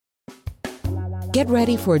Get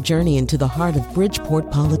ready for a journey into the heart of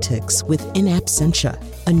Bridgeport politics with In Absentia,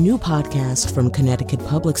 a new podcast from Connecticut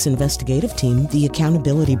Public's investigative team, The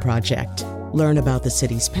Accountability Project. Learn about the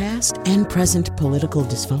city's past and present political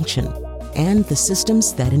dysfunction and the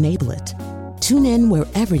systems that enable it. Tune in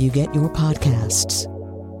wherever you get your podcasts.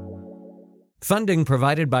 Funding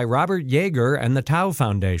provided by Robert Yeager and the Tau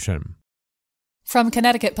Foundation. From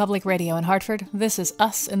Connecticut Public Radio in Hartford, this is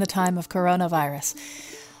Us in the Time of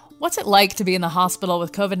Coronavirus. What's it like to be in the hospital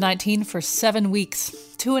with COVID-19 for 7 weeks,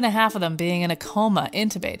 2.5 of them being in a coma,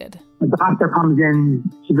 intubated? The doctor comes in,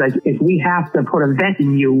 she's like, if we have to put a vent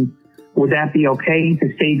in you, would that be okay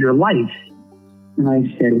to save your life? And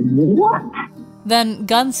I said, what? Then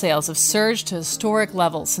gun sales have surged to historic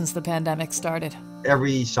levels since the pandemic started.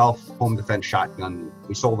 Every self-home defense shotgun,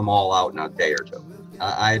 we sold them all out in a day or two.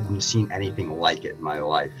 I hadn't seen anything like it in my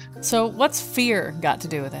life. So what's fear got to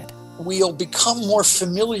do with it? We'll become more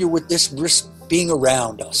familiar with this risk being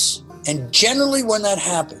around us. And generally when that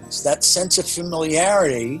happens, that sense of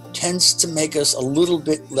familiarity tends to make us a little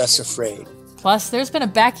bit less afraid. Plus, there's been a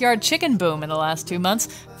backyard chicken boom in the last 2 months.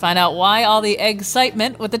 Find out why all the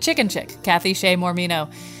excitement with the chicken chick, Kathy Shea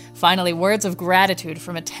Mormino. Finally, words of gratitude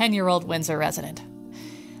from a 10-year-old Windsor resident.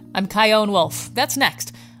 I'm Kyone Wolf. That's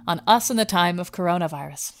next on Us in the Time of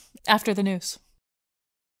Coronavirus, after the news.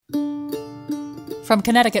 From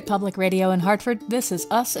Connecticut Public Radio in Hartford, this is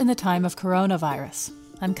Us in the Time of Coronavirus.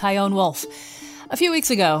 I'm Kyone Wolf. A few weeks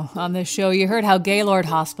ago on this show, you heard how Gaylord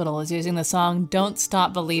Hospital is using the song Don't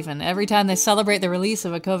Stop Believin' every time they celebrate the release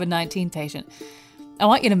of a COVID-19 patient. I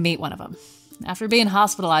want you to meet one of them. After being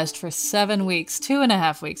hospitalized for 7 weeks,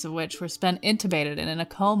 2.5 weeks of which were spent intubated and in a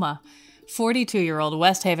coma, 42-year-old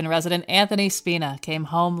West Haven resident Anthony Spina came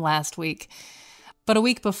home last week. But a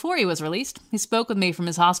week before he was released, he spoke with me from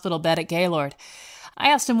his hospital bed at Gaylord. I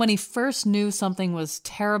asked him when he first knew something was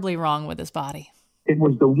terribly wrong with his body. It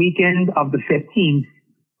was the weekend of the 15th,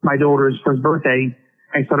 my daughter's first birthday.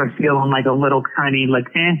 I started feeling like a little tiny,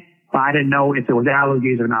 but I didn't know if it was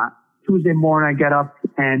allergies or not. Tuesday morning, I get up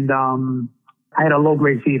and I had a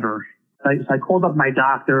low-grade fever. So I called up my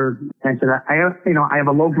doctor and said, I have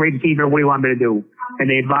a low-grade fever. What do you want me to do? And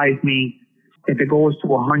they advised me if it goes to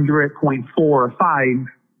 100.4 or 5,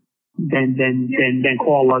 then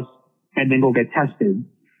call us and then go get tested.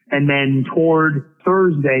 And then toward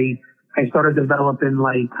Thursday, I started developing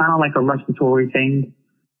kind of like a respiratory thing.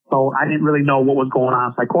 So I didn't really know what was going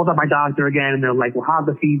on. So I called up my doctor again and they're like, well, how's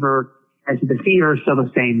the fever? I said, the fever is still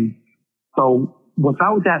the same. So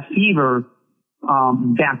without that fever,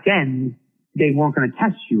 back then, they weren't going to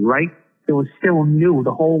test you, right? It was still new,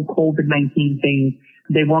 the whole COVID-19 thing.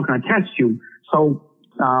 They weren't going to test you. So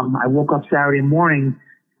I woke up Saturday morning,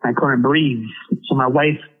 I couldn't breathe. So my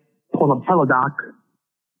wife pulled up Teladoc.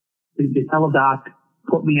 The Teladoc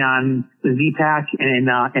put me on the Z-Pack and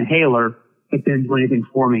inhaler. It didn't do anything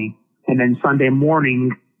for me. And then Sunday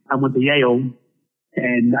morning, I went to Yale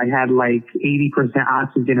and I had 80%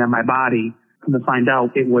 oxygen in my body. Come to find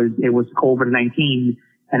out it was COVID-19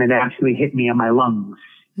 and it actually hit me in my lungs.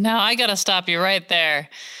 Now, I got to stop you right there.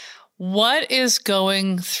 What is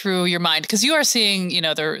going through your mind? Because you are seeing,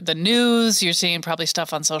 the news, you're seeing probably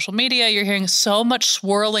stuff on social media, you're hearing so much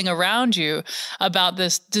swirling around you about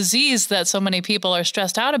this disease that so many people are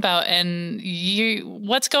stressed out about. And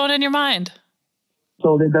what's going in your mind?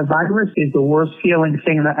 So the virus is the worst feeling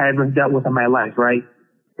thing that I ever dealt with in my life, right?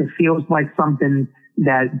 It feels like something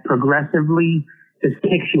that progressively just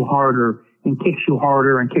kicks you harder and kicks you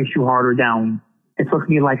harder and kicks you harder down. It took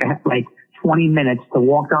me like 20 minutes to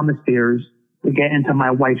walk down the stairs to get into my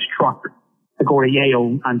wife's truck to go to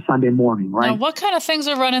Yale on Sunday morning, right? Now, what kind of things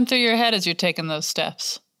are running through your head as you're taking those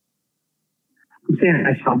steps? I'm saying to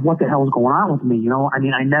myself, what the hell is going on with me?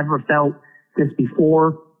 I never felt this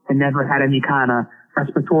before. I never had any kind of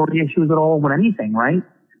respiratory issues at all with anything, right?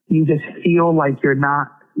 You just feel like you're not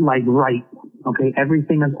right. Okay.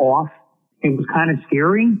 Everything is off. It was kind of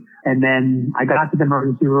scary. And then I got to the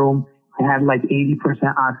emergency room. I had 80%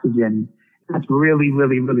 oxygen. That's really,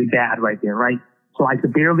 really, really bad right there, right? So I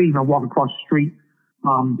could barely even walk across the street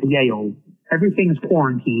to Yale. Everything's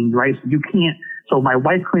quarantined, right? So you can't. So my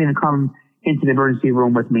wife couldn't even come into the emergency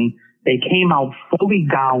room with me. They came out fully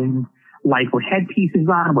gowned, with headpieces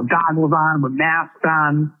on, with goggles on, with masks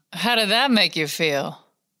on. How did that make you feel?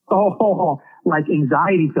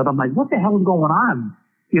 Anxiety filled. I'm like, what the hell is going on?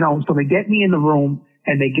 So they get me in the room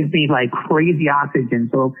and they give me crazy oxygen.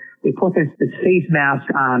 So they put this face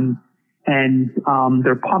mask on and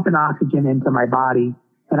they're pumping oxygen into my body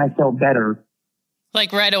and I felt better.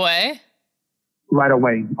 Right away? Right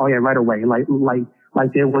away. Oh yeah, right away.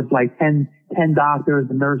 There was 10 doctors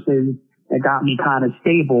and nurses that got me kind of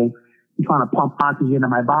stable. trying to pump oxygen into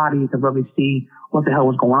my body to really see what the hell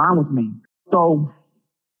was going on with me. So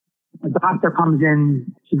the doctor comes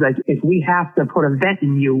in. She's like, if we have to put a vent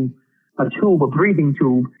in you, a breathing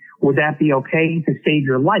tube, would that be okay to save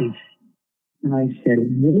your life? And I said,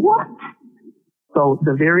 what? So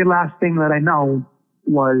the very last thing that I know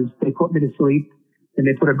was they put me to sleep and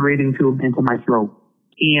they put a breathing tube into my throat.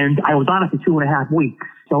 And I was on it for 2.5 weeks.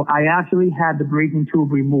 So I actually had the breathing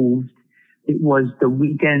tube removed. It was the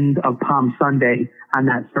weekend of Palm Sunday on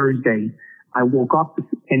that Thursday. I woke up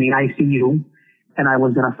in the ICU and I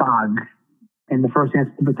was in a fog. And the first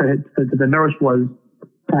answer to the nurse was,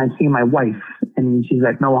 can I see my wife? And she's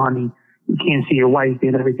like, no, honey, you can't see your wife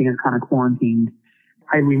because everything is kind of quarantined.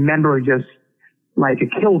 I remember just like it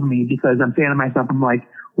killed me because I'm saying to myself, I'm like,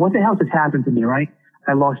 what the hell just happened to me, right?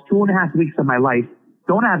 I lost 2.5 weeks of my life.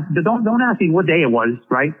 Don't ask me what day it was,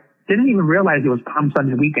 right? Didn't even realize it was Palm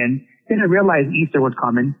Sunday weekend. Didn't realize Easter was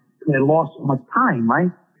coming. And I lost so much time,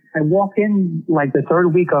 right? I walked in like the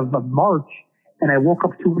third week of March and I woke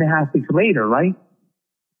up 2.5 weeks later, right?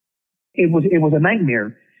 It was a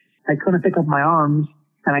nightmare. I couldn't pick up my arms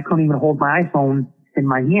and I couldn't even hold my iPhone in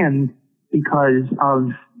my hand because of,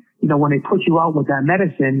 when they put you out with that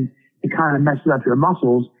medicine, it kind of messes up your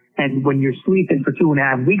muscles. And when you're sleeping for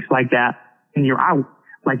 2.5 weeks like that and you're out,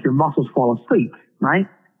 like your muscles fall asleep, right?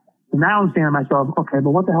 So now I'm saying to myself, okay,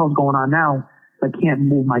 but what the hell is going on now? I can't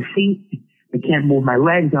move my feet. I can't move my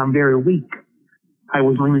legs. And I'm very weak. I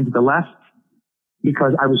was leaning to the left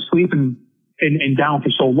because I was sleeping and down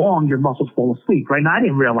for so long, your muscles fall asleep, right? Now I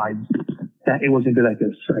didn't realize that it was going to be like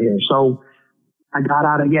this right here. So I got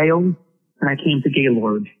out of Yale and I came to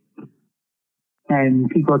Gaylord. And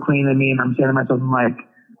people are cleaning me and I'm saying to myself, I'm like,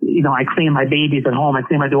 I clean my babies at home. I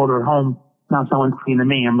clean my daughter at home. Now someone's cleaning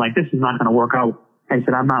me. I'm like, this is not going to work out. I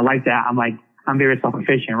said, I'm not like that. I'm like, I'm very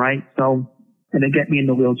self-efficient, right? So, and they get me in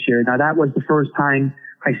the wheelchair. Now that was the first time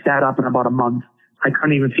I sat up in about a month. I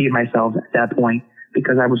couldn't even feed myself at that point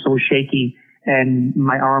because I was so shaky and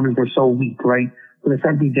my arms were so weak, right? So they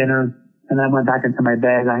sent me dinner and then I went back into my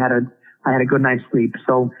bed. I had a good night's sleep.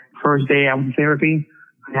 So first day I was in therapy,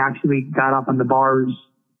 I actually got up on the bars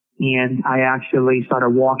and I actually started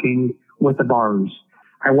walking with the bars.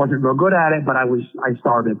 I wasn't real good at it, but I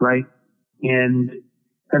started, right? And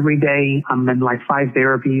every day I'm in like 5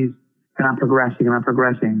 therapies and I'm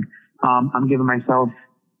progressing. I'm giving myself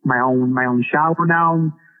my own shower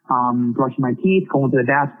now, brushing my teeth, going to the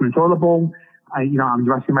bathroom and toilet bowl. I'm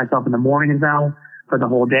dressing myself in the mornings now for the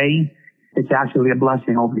whole day. It's actually a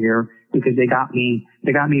blessing over here because they got me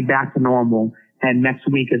back to normal. And next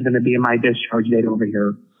week is going to be my discharge date over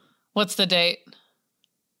here. What's the date?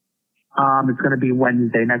 It's going to be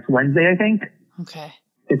next Wednesday, I think. Okay.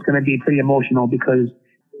 It's going to be pretty emotional because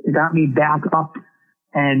it got me back up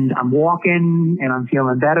and I'm walking and I'm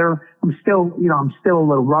feeling better. I'm still a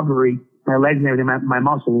little rubbery. My legs and everything, my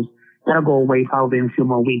muscles, that'll go away probably in a few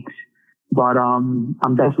more weeks. But, I'm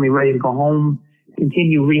definitely ready to go home,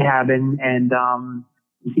 continue rehabbing and,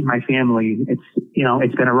 see my family.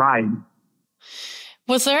 It's been a ride.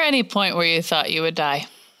 Was there any point where you thought you would die?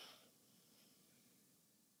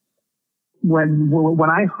 When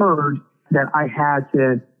I heard that I had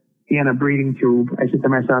to be in a breathing tube, I said to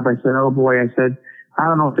myself, oh boy, I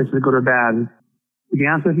don't know if this is good or bad. To be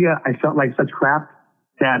honest with you, I felt like such crap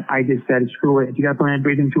that I just said, screw it. If you got to put in a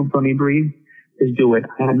breathing tube for me to breathe, just do it.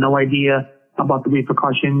 I had no idea about the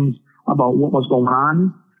repercussions, about what was going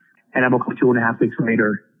on. And I woke up 2.5 weeks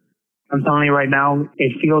later. I'm telling you right now,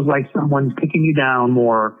 it feels like someone's kicking you down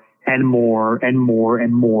more and more and more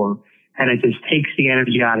and more. And it just takes the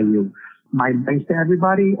energy out of you. My advice to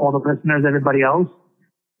everybody, all the listeners, everybody else,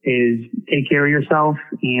 is take care of yourself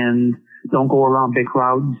and don't go around big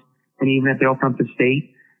crowds. And even if they open up the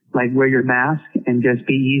state, like wear your mask and just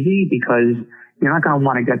be easy because you're not going to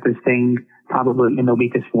want to get this thing probably in the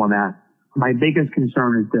weakest format. My biggest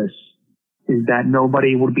concern is this, is that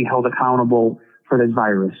nobody would be held accountable for this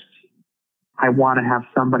virus. I want to have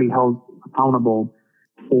somebody held accountable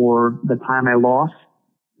for the time I lost,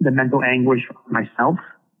 the mental anguish of myself,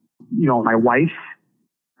 my wife,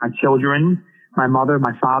 my children, my mother,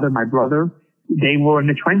 my father, my brother. They were in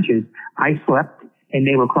the trenches. I slept and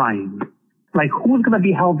they were crying. Like, who's going to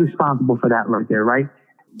be held responsible for that right there, right?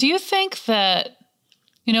 Do you think that,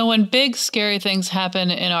 when big, scary things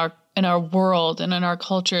happen in our world and in our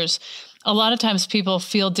cultures, a lot of times people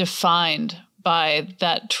feel defined by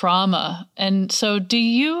that trauma. And so do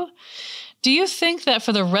you think that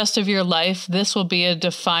for the rest of your life, this will be a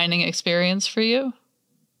defining experience for you?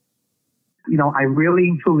 I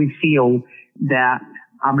really truly feel that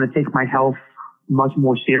I'm going to take my health much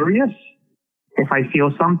more serious. If I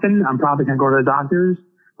feel something, I'm probably going to go to the doctors.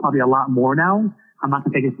 probably a lot more now. I'm not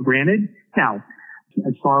going to take it for granted. Now,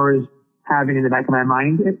 as far as having it in the back of my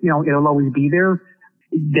mind, it'll always be there.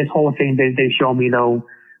 This whole thing, they show me, though,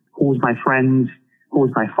 who's my friends,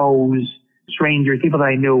 who's my foes, strangers, people that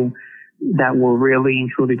I knew that were really and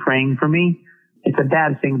truly praying for me. It's a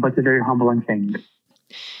bad thing, but it's a very humbling thing.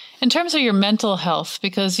 In terms of your mental health,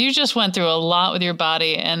 because you just went through a lot with your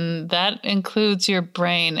body, and that includes your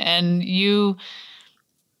brain, and you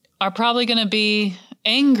are probably going to be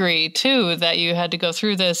angry, too, that you had to go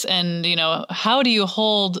through this. And, how do you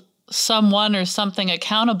hold someone or something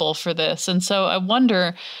accountable for this? And so I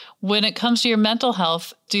wonder, when it comes to your mental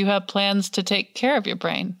health, do you have plans to take care of your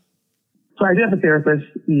brain? So I do have a therapist,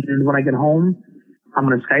 and when I get home, I'm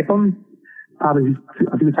going to Skype him probably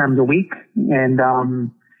a few times a week. And,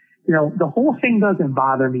 the whole thing doesn't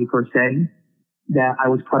bother me per se that I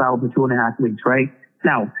was put out for 2.5 weeks, right?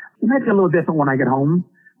 Now, it might be a little different when I get home,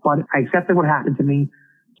 but I accepted what happened to me,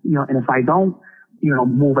 and if I don't,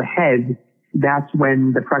 move ahead, that's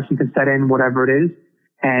when depression can set in, whatever it is.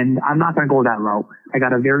 And I'm not going to go that route. I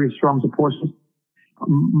got a very strong support system.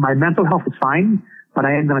 My mental health is fine, but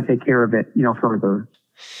I am going to take care of it, further.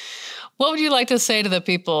 What would you like to say to the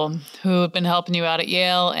people who have been helping you out at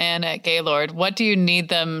Yale and at Gaylord? What do you need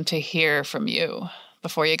them to hear from you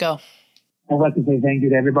before you go? I'd like to say thank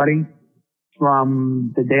you to everybody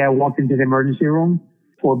from the day I walked into the emergency room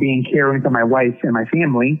for being caring to my wife and my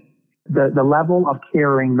family. The level of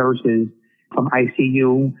caring nurses from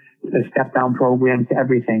ICU, the step-down program to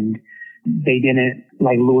everything, they didn't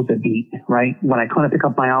lose a beat, right? When I couldn't pick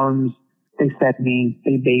up my arms, they fed me,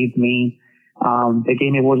 they bathed me. They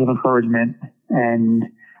gave me words of encouragement, and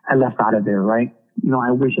I left out of there, right?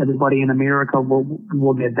 I wish everybody in America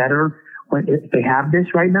will get better. If they have this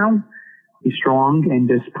right now, be strong and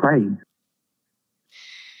just pray.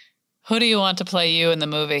 Who do you want to play you in the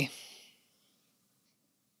movie?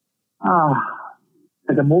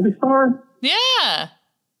 Like a movie star? Yeah.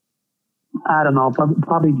 I don't know.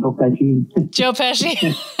 Probably Joe Pesci. Joe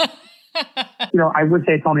Pesci? I would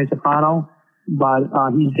say Tony Soprano. But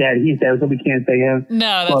he's dead. He's dead, so we can't say him.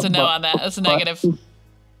 No, that's a no on that. That's a negative.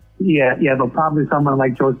 Yeah, but probably someone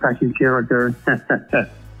like Joe Pesci's character.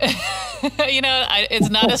 It's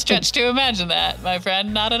not a stretch to imagine that, my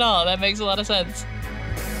friend. Not at all. That makes a lot of sense.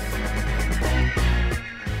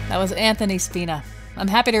 That was Anthony Spina. I'm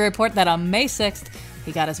happy to report that on May 6th,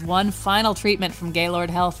 he got his one final treatment from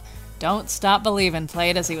Gaylord Health. Don't Stop Believin'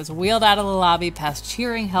 played as he was wheeled out of the lobby past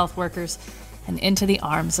cheering health workers and into the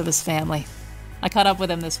arms of his family. I caught up with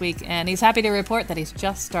him this week, and he's happy to report that he's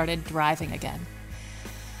just started driving again.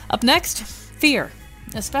 Up next, fear,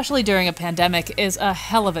 especially during a pandemic, is a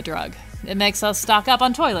hell of a drug. It makes us stock up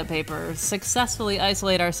on toilet paper, successfully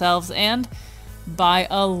isolate ourselves, and buy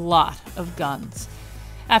a lot of guns.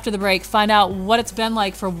 After the break, find out what it's been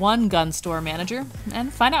like for one gun store manager,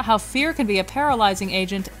 and find out how fear can be a paralyzing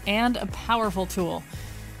agent and a powerful tool.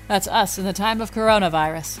 That's us in the time of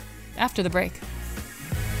coronavirus. After the break.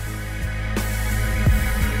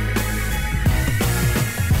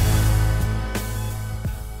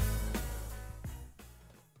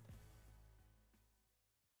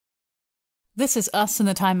 This is Us in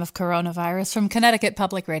the Time of Coronavirus from Connecticut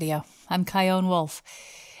Public Radio. I'm Kyone Wolf.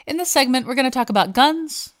 In this segment, we're going to talk about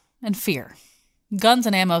guns and fear. Guns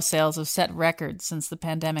and ammo sales have set records since the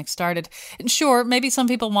pandemic started. And sure, maybe some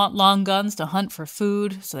people want long guns to hunt for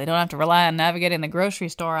food, so they don't have to rely on navigating the grocery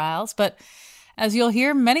store aisles, but as you'll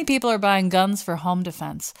hear, many people are buying guns for home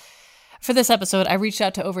defense. For this episode, I reached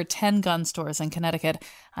out to over 10 gun stores in Connecticut.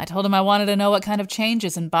 I told them I wanted to know what kind of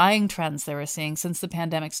changes in buying trends they were seeing since the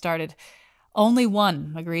pandemic started. Only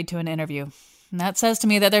one agreed to an interview. And that says to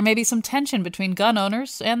me that there may be some tension between gun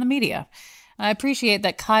owners and the media. I appreciate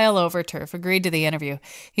that Kyle Overturf agreed to the interview.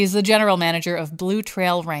 He's the general manager of Blue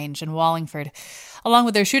Trail Range in Wallingford. Along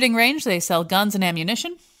with their shooting range, they sell guns and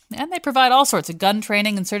ammunition, and they provide all sorts of gun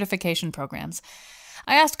training and certification programs.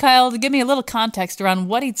 I asked Kyle to give me a little context around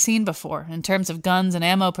what he'd seen before in terms of guns and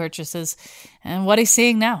ammo purchases and what he's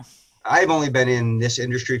seeing now. I've only been in this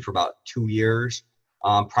industry for about 2 years.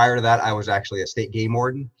 Prior to that, I was actually a state game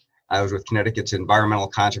warden. I was with Connecticut's Environmental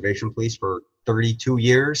Conservation Police for 32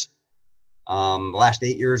 years. The last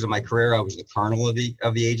 8 years of my career, I was the colonel of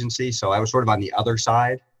the agency. So I was sort of on the other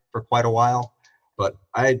side for quite a while. But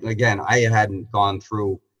I hadn't gone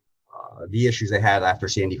through the issues they had after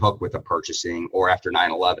Sandy Hook with the purchasing or after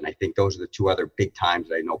 9/11. I think those are the two other big times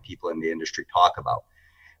that I know people in the industry talk about.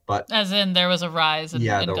 But as in there was a rise in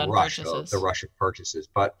gun purchases. The rush of purchases.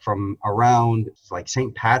 But from around like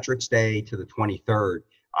St. Patrick's Day to the 23rd,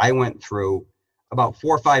 I went through about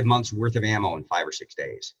 4 or 5 months worth of ammo in 5 or 6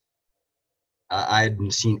 days. I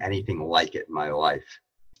hadn't seen anything like it in my life.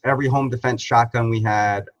 every home defense shotgun we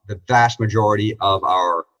had, the vast majority of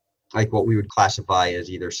our, like what we would classify as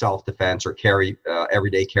either self-defense or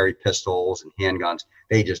everyday carry pistols and handguns,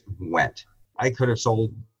 they just went. I could have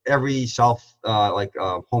sold every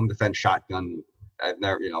home defense shotgun. I've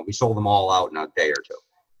never, we sold them all out in a day or two.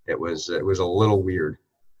 It was a little weird.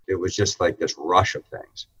 It was just like this rush of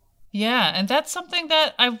things. Yeah, and that's something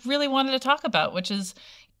that I really wanted to talk about, which is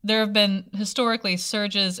there have been historically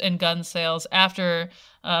surges in gun sales after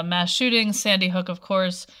mass shootings, Sandy Hook, of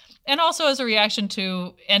course, and also as a reaction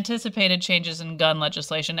to anticipated changes in gun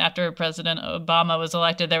legislation. After President Obama was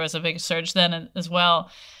elected, there was a big surge then as well.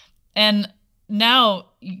 And now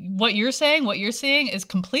what you're seeing is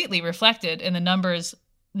completely reflected in the numbers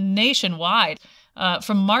nationwide.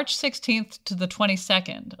 From March 16th to the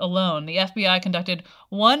 22nd alone, the FBI conducted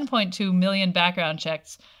 1.2 million background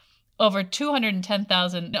checks, over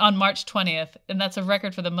 210,000 on March 20th, and that's a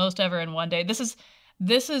record for the most ever in one day.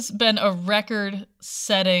 This has been a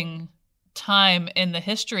record-setting time in the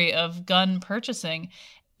history of gun purchasing.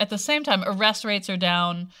 At the same time, arrest rates are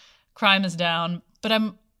down, crime is down, but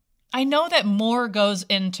I know that more goes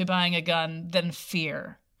into buying a gun than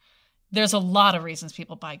fear. There's a lot of reasons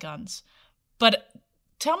people buy guns. But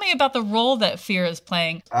tell me about the role that fear is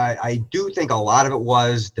playing. I do think a lot of it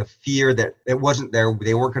was the fear that it wasn't there.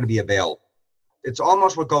 They weren't going to be available. It's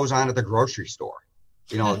almost what goes on at the grocery store.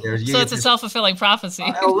 So it's a self-fulfilling prophecy.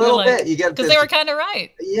 A little bit. You get, because they were kind of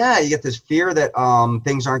right. Yeah, you get this fear that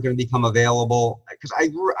things aren't going to become available. Because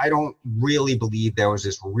I don't really believe there was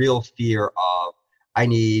this real fear of, I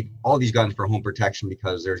need all these guns for home protection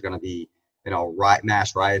because there's going to be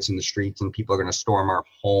mass riots in the streets and people are going to storm our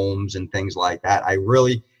homes and things like that. I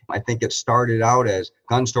think it started out as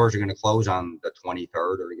gun stores are going to close on the 23rd,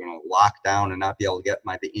 or they're going to lock down and not be able to get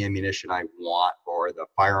the ammunition I want or the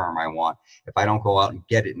firearm I want. If I don't go out and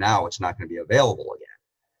get it now, it's not going to be available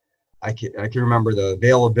again. I can remember the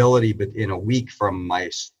availability, but in a week from my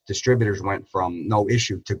distributors went from no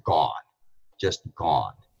issue to gone, just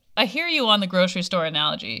gone. I hear you on the grocery store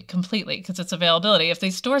analogy completely, because it's availability. If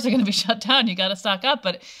these stores are going to be shut down, you got to stock up.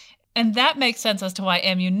 And that makes sense as to why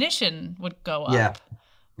ammunition would go up. Yeah.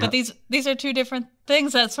 But these are two different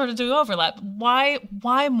things that sort of do overlap. Why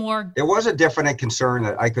more? There was a different concern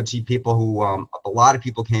that I could see people who, a lot of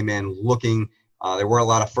people came in looking. There were a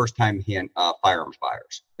lot of first-time firearms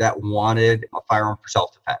buyers that wanted a firearm for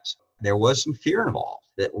self-defense. There was some fear involved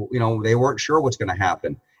that, they weren't sure what's going to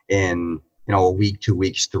happen in a week, 2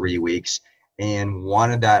 weeks, 3 weeks, and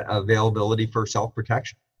wanted that availability for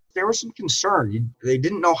self-protection. There was some concern. They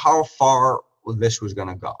didn't know how far this was going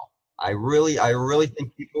to go. I really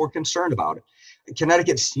think people were concerned about it.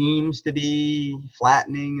 Connecticut seems to be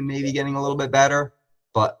flattening and maybe getting a little bit better,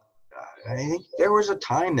 but I think there was a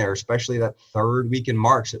time there, especially that third week in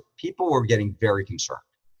March, that people were getting very concerned.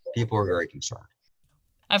 People were very concerned.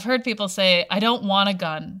 I've heard people say, I don't want a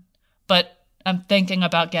gun, but I'm thinking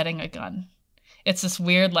about getting a gun. It's this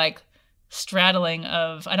weird, straddling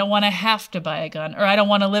of, I don't want to have to buy a gun, or I don't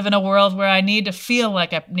want to live in a world where I need to feel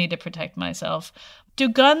like I need to protect myself. Do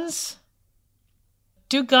guns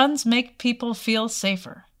make people feel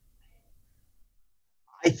safer?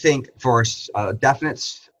 I think for a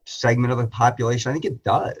definite segment of the population, I think it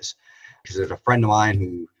does. Because there's a friend of mine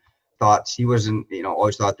who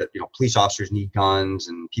always thought that, police officers need guns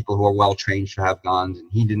and people who are well trained should have guns. And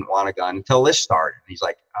he didn't want a gun until this started. He's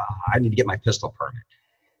like, I need to get my pistol permit.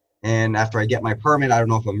 And after I get my permit, I don't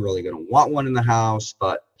know if I'm really going to want one in the house.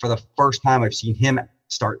 But for the first time, I've seen him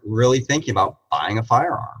start really thinking about buying a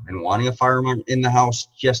firearm and wanting a firearm in the house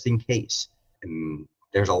just in case. And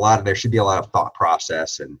there should be a lot of thought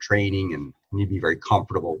process and training, and you need to be very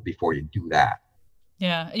comfortable before you do that.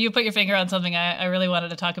 Yeah, you put your finger on something I really wanted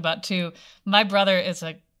to talk about too. My brother is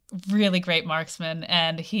a really great marksman,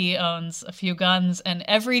 and he owns a few guns, and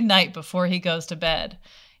every night before he goes to bed,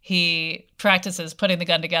 he practices putting the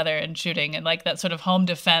gun together and shooting, and that sort of home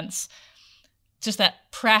defense, just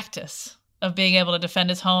that practice of being able to defend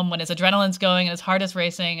his home when his adrenaline's going and his heart is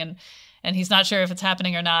racing and he's not sure if it's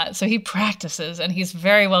happening or not. So he practices, and he's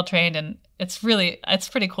very well trained, and it's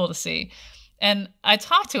pretty cool to see. And I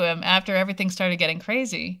talked to him after everything started getting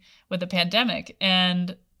crazy with the pandemic,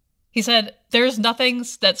 and he said, there's nothing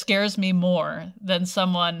that scares me more than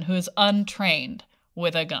someone who is untrained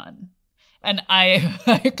with a gun. And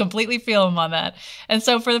I completely feel him on that. And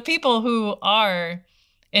so for the people who are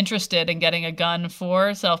interested in getting a gun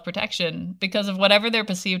for self-protection because of whatever their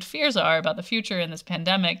perceived fears are about the future in this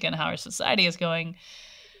pandemic and how our society is going,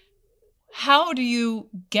 how do you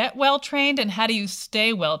get well-trained and how do you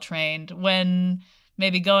stay well-trained when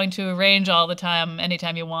maybe going to a range all the time,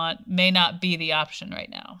 anytime you want, may not be the option right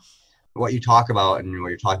now? What you talk about and what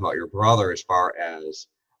you're talking about your brother as far as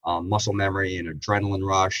muscle memory and adrenaline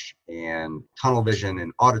rush and tunnel vision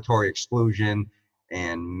and auditory exclusion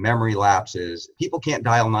and memory lapses, people can't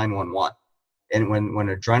dial 911. And when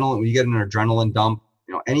you get an adrenaline dump,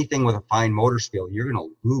 anything with a fine motor skill, you're going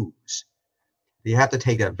to lose. You have to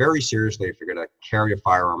take that very seriously if you're going to carry a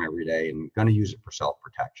firearm every day and going to use it for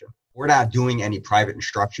self-protection. We're not doing any private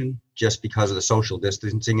instruction just because of the social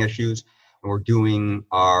distancing issues. And we're doing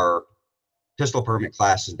our pistol permit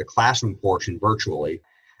classes, the classroom portion, virtually.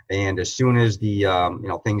 And as soon as the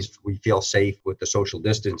things we feel safe with the social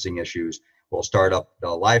distancing issues, we'll start up the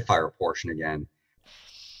live fire portion again.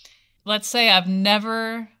 Let's say I've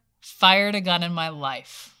never fired a gun in my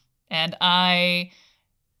life and I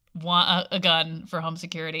want a gun for home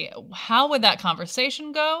security. How would that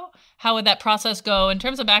conversation go? How would that process go in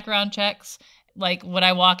terms of background checks? Like, would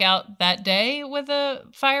I walk out that day with a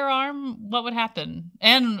firearm? What would happen?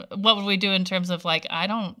 And what would we do in terms of like, I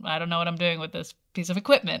don't know what I'm doing with this piece of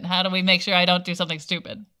equipment. How do we make sure I don't do something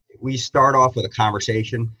stupid? We start off with a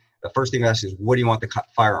conversation. The first thing we ask is, what do you want the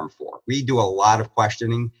firearm for? We do a lot of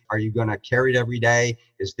questioning. Are you going to carry it every day?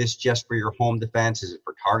 Is this just for your home defense? Is it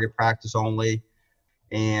for target practice only?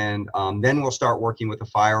 And then we'll start working with the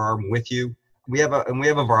firearm with you. We have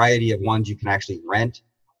a variety of ones you can actually rent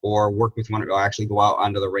or work with one, or actually go out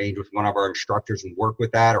onto the range with one of our instructors and work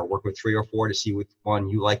with that, or work with 3 or 4 to see which one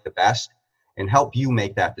you like the best and help you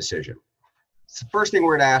make that decision. So the first thing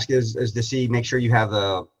we're going to ask is to make sure you have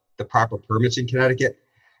the proper permits in Connecticut.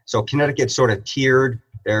 So Connecticut's sort of tiered.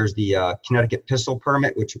 There's the Connecticut pistol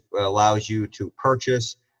permit, which allows you to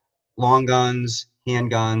purchase long guns,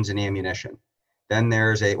 handguns, and ammunition. Then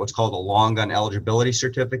there's what's called a long gun eligibility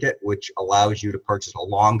certificate, which allows you to purchase a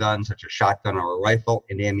long gun, such as a shotgun or a rifle,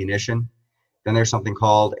 and ammunition. Then there's something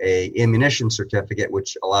called a ammunition certificate,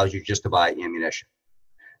 which allows you just to buy ammunition.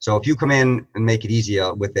 So if you come in and make it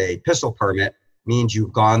easier with a pistol permit, means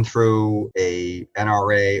you've gone through a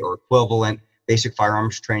NRA or equivalent basic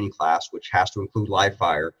firearms training class, which has to include live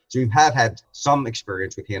fire. So you have had some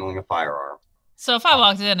experience with handling a firearm. So if I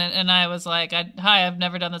walked in and I was like, hi, I've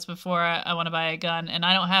never done this before, I want to buy a gun, and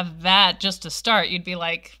I don't have that just to start, you'd be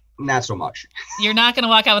like... Not so much. You're not going to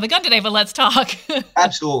walk out with a gun today, but let's talk.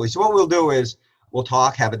 Absolutely. So what we'll do is we'll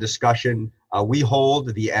talk, have a discussion. We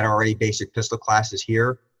hold the NRA basic pistol classes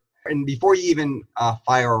here. And before you even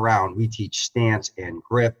fire a round, we teach stance and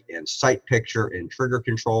grip and sight picture and trigger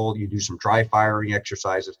control. You do some dry firing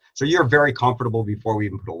exercises. So you're very comfortable before we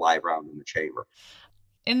even put a live round in the chamber.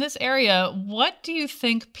 In this area, what do you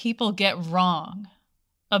think people get wrong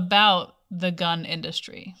about the gun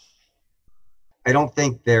industry? I don't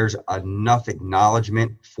think there's enough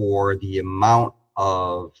acknowledgement for the amount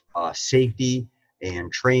of safety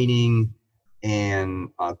and training and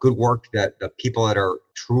good work that the people that are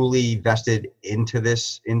truly vested into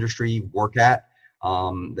this industry work at.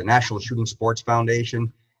 The National Shooting Sports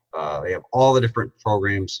Foundation, they have all the different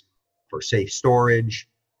programs for safe storage,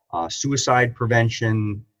 suicide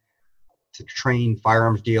prevention, to train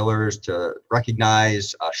firearms dealers to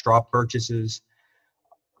recognize straw purchases.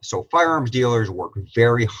 So firearms dealers work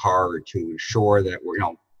very hard to ensure that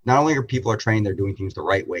not only are people trained, they're doing things the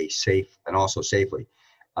right way, safe and also safely.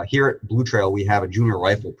 Here at Blue Trail, we have a junior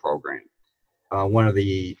rifle program.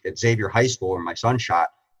 At Xavier High School, where my son shot,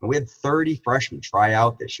 and we had 30 freshmen try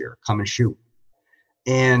out this year, come and shoot.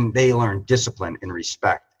 And they learn discipline and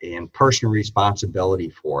respect and personal responsibility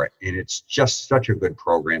for it. And it's just such a good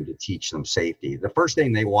program to teach them safety. The first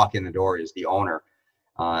thing they walk in the door is the owner.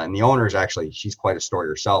 And the owner is she's quite a story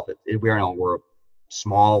herself. We're a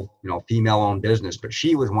small, female-owned business, but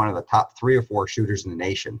she was one of the top 3 or 4 shooters in the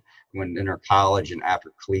nation when in her college and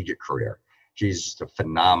after collegiate career. She's just a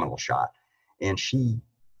phenomenal shot. And she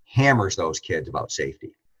hammers those kids about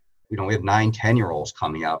safety. We have 9, 10-year-olds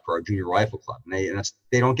coming out for our junior rifle club, and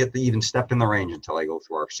they don't get to even step in the range until they go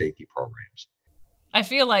through our safety programs. I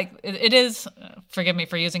feel like it is, forgive me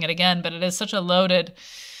for using it again, but it is such a loaded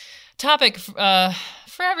topic for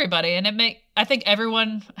everybody. And I think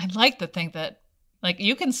everyone, I'd like to think that, like,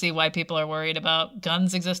 you can see why people are worried about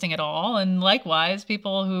guns existing at all. And likewise,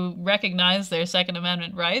 people who recognize their Second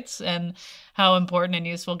Amendment rights and how important and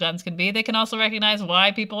useful guns can be, they can also recognize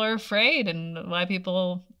why people are afraid and why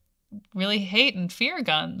people really hate and fear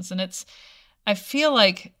guns. And I feel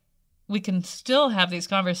like we can still have these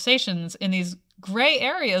conversations in these gray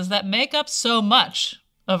areas that make up so much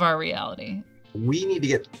of our reality. We need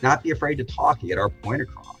to not be afraid to talk and get our point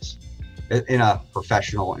across in a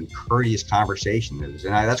professional and courteous conversation. And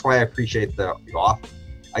that's why I appreciate the offer.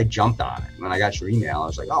 I jumped on it. When I got your email, I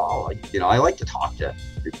was like, I like to talk to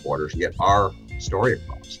reporters and get our story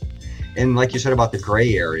across. And like you said about the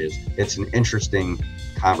gray areas, it's an interesting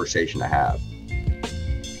conversation to have.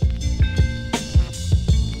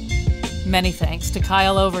 Many thanks to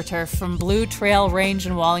Kyle Overturf from Blue Trail Range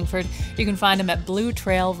in Wallingford. You can find him at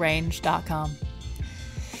bluetrailrange.com.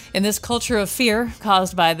 In this culture of fear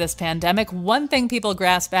caused by this pandemic, one thing people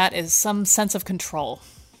grasp at is some sense of control.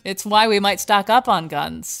 It's why we might stock up on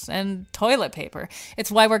guns and toilet paper.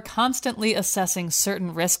 It's why we're constantly assessing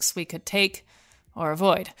certain risks we could take or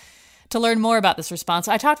avoid. To learn more about this response,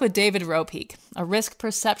 I talked with David Ropeek, a risk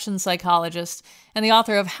perception psychologist and the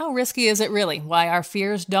author of How Risky Is It Really? Why Our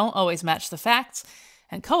Fears Don't Always Match the Facts,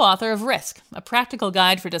 and co-author of Risk, a practical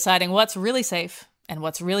guide for deciding what's really safe and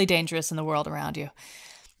what's really dangerous in the world around you.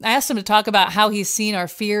 I asked him to talk about how he's seen our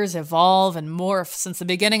fears evolve and morph since the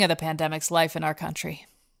beginning of the pandemic's life in our country.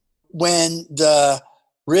 When the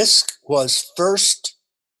risk was first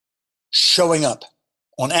showing up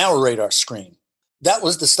on our radar screen, that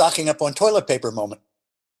was the stocking up on toilet paper moment.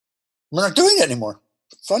 We're not doing that anymore.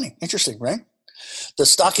 Funny, interesting, right? The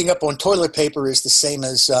stocking up on toilet paper is the same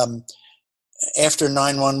as after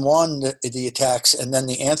 9/11, the attacks, and then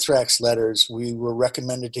the anthrax letters. We were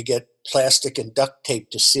recommended to get plastic and duct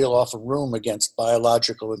tape to seal off a room against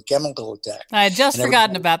biological and chemical attacks. I had just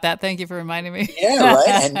forgotten about that. Thank you for reminding me. Yeah, right?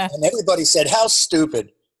 And everybody said, how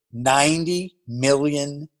stupid. 90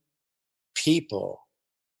 million people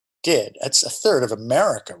did. That's a third of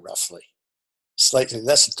America, roughly. Slightly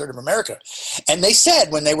less than a third of America. And they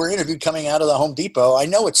said when they were interviewed coming out of the Home Depot, I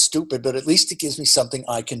know it's stupid, but at least it gives me something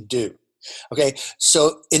I can do. Okay,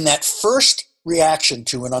 so in that first reaction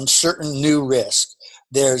to an uncertain new risk,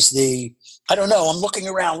 there's the, I don't know, I'm looking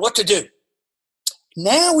around, what to do.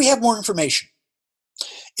 Now we have more information.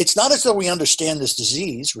 It's not as though we understand this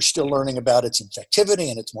disease. We're still learning about its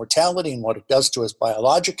infectivity and its mortality and what it does to us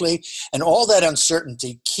biologically. And all that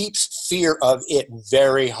uncertainty keeps fear of it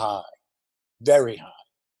very high, very high.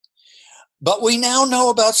 But we now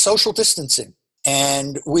know about social distancing.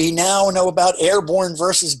 And we now know about airborne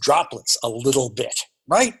versus droplets a little bit,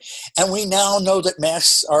 right? And we now know that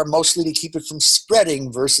masks are mostly to keep it from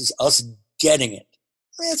spreading versus us getting it.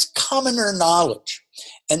 I mean, it's commoner knowledge.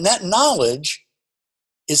 And that knowledge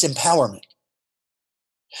is empowerment.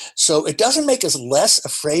 So it doesn't make us less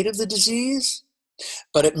afraid of the disease,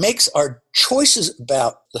 but it makes our choices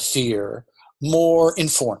about the fear more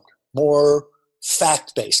informed, more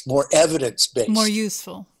fact-based, more evidence-based. More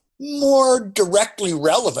useful. More directly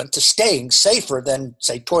relevant to staying safer than,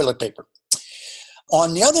 say, toilet paper.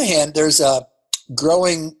 On the other hand, there's a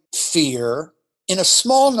growing fear in a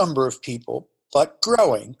small number of people, but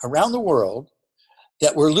growing around the world,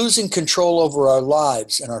 that we're losing control over our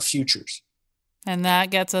lives and our futures. And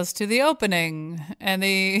that gets us to the opening and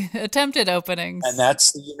the attempted openings. And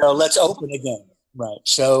that's, let's open again. Right.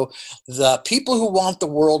 So the people who want the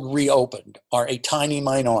world reopened are a tiny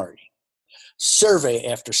minority. Survey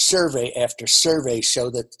after survey after survey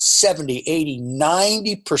show that 70, 80,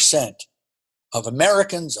 90% of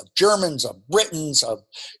Americans, of Germans, of Britons, of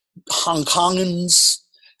Hong Kongans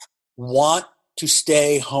want to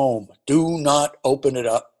stay home. Do not open it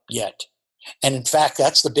up yet. And in fact,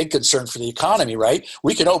 that's the big concern for the economy, right?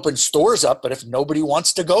 We can open stores up, but if nobody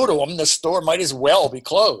wants to go to them, the store might as well be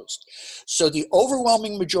closed. So the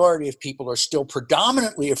overwhelming majority of people are still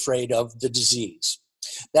predominantly afraid of the disease.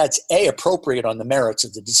 That's A, appropriate on the merits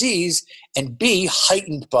of the disease, and B,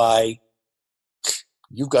 heightened by,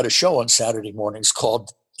 you've got a show on Saturday mornings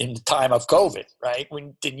called In the Time of COVID, right?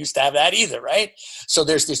 We didn't used to have that either, right? So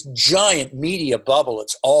there's this giant media bubble.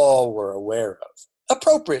 It's all we're aware of.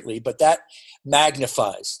 Appropriately, but that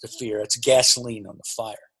magnifies the fear. It's gasoline on the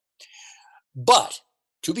fire. But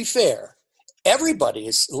to be fair, a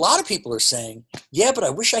lot of people are saying, yeah, but I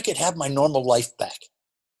wish I could have my normal life back.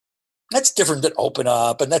 That's different than open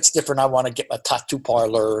up, and that's different. I want to get a tattoo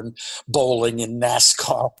parlor and bowling and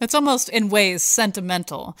NASCAR. It's almost in ways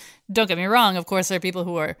sentimental. Don't get me wrong. Of course, there are people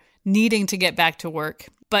who are needing to get back to work.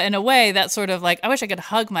 But in a way, that's sort of like, I wish I could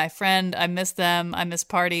hug my friend. I miss them. I miss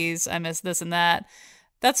parties. I miss this and that.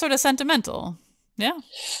 That's sort of sentimental. Yeah.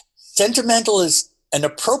 Sentimental is an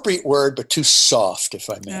appropriate word, but too soft, if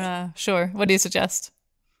I may. Sure. What do you suggest?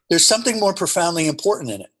 There's something more profoundly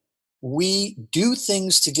important in it. We do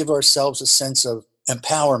things to give ourselves a sense of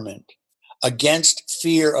empowerment against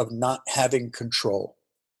fear of not having control.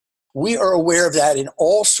 We are aware of that in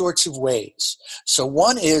all sorts of ways. So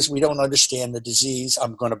one is we don't understand the disease.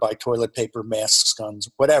 I'm going to buy toilet paper, masks, guns,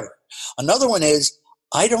 whatever. Another one is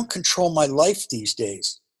I don't control my life these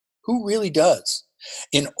days. Who really does?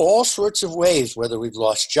 In all sorts of ways, whether we've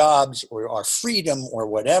lost jobs or our freedom or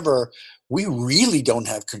whatever, we really don't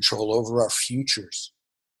have control over our futures.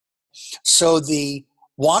 So the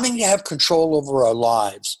wanting to have control over our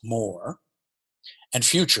lives more and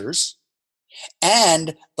futures,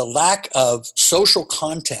 and the lack of social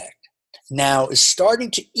contact now is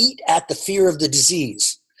starting to eat at the fear of the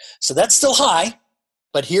disease. So that's still high,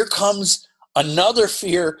 but here comes another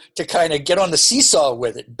fear to kind of get on the seesaw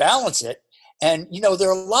with it, balance it. And, there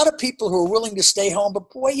are a lot of people who are willing to stay home,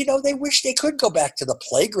 but boy, they wish they could go back to the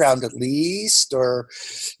playground at least, or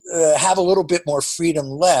have a little bit more freedom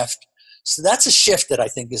left. So that's a shift that I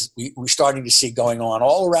think is we're starting to see going on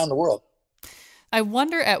all around the world. I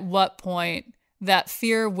wonder at what point that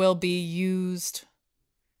fear will be used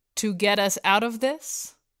to get us out of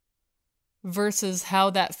this versus how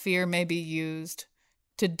that fear may be used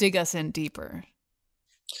to dig us in deeper.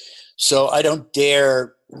 So I don't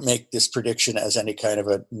dare make this prediction as any kind of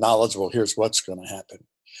a knowledgeable, here's what's going to happen.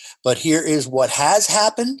 But here is what has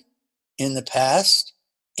happened in the past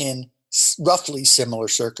in roughly similar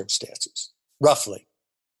circumstances. Roughly.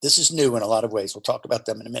 This is new in a lot of ways. We'll talk about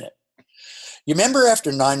them in a minute. You remember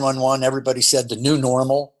after 9/11, everybody said the new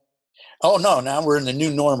normal? Oh, no, now we're in the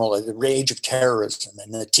new normal, the rage of terrorism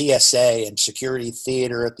and the TSA and security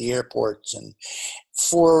theater at the airports. And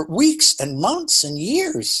for weeks and months and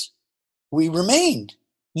years, we remained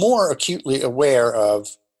more acutely aware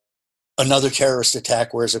of another terrorist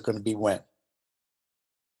attack. Where is it going to be when?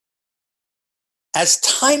 As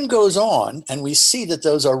time goes on, and we see that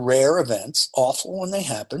those are rare events, awful when they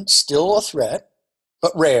happen, still a threat,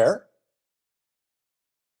 but rare,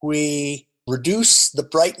 we reduce the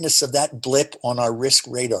brightness of that blip on our risk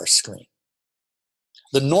radar screen.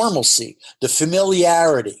 The normalcy, the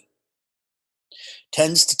familiarity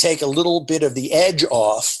tends to take a little bit of the edge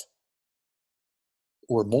off,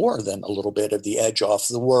 or more than a little bit of the edge off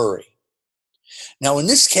the worry. Now, in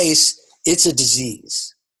this case, it's a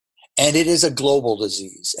disease, and it is a global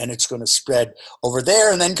disease, and it's going to spread over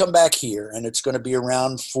there and then come back here, and it's going to be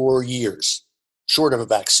around for years, short of a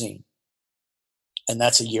vaccine. And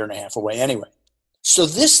that's a year and a half away anyway. So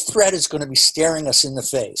this threat is going to be staring us in the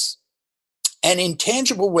face. And in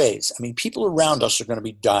tangible ways, people around us are going to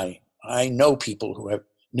be dying. I know people who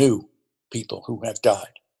have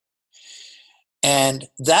died. And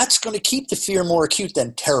that's going to keep the fear more acute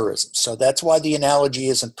than terrorism. So that's why the analogy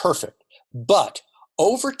isn't perfect. But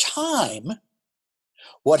over time,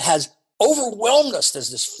 what has overwhelmed us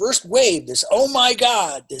as this first wave, this, oh my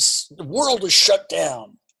God, the world is shut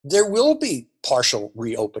down. There will be partial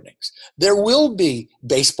reopenings. There will be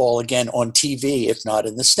baseball again on TV, if not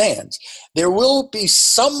in the stands. There will be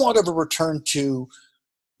somewhat of a return to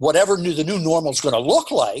whatever the new normal is going to look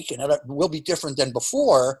like, and it will be different than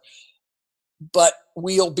before, but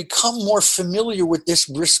we'll become more familiar with this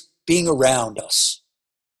risk being around us.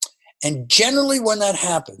 And generally when that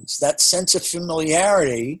happens, that sense of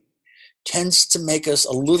familiarity tends to make us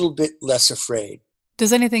a little bit less afraid.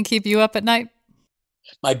 Does anything keep you up at night?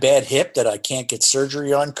 My bad hip that I can't get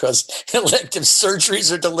surgery on because elective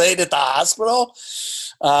surgeries are delayed at the hospital.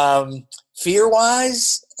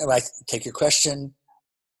 Fear-wise, if I take your question,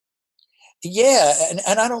 yeah,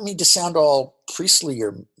 and I don't mean to sound all priestly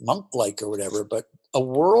or monk-like or whatever, but a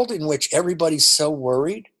world in which everybody's so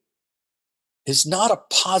worried is not a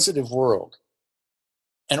positive world.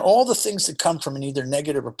 And all the things that come from an either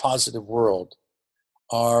negative or positive world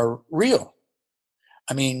are real.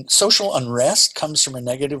 Social unrest comes from a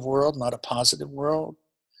negative world, not a positive world.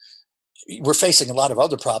 We're facing a lot of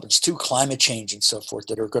other problems too, climate change and so forth,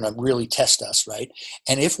 that are going to really test us, right?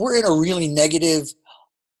 And if we're in a really negative,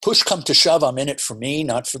 push come to shove, I'm in it for me,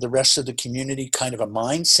 not for the rest of the community kind of a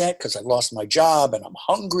mindset, because I lost my job and I'm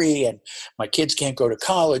hungry and my kids can't go to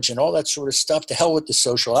college and all that sort of stuff, to hell with the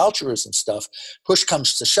social altruism stuff. Push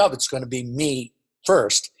comes to shove, it's going to be me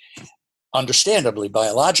first. Understandably,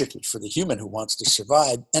 biologically, for the human who wants to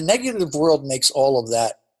survive. A negative world makes all of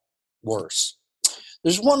that worse.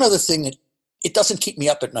 There's one other thing that it doesn't keep me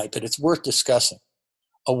up at night, but it's worth discussing.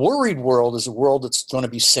 A worried world is a world that's going to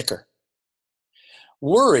be sicker.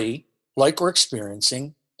 Worry, like we're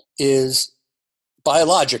experiencing, is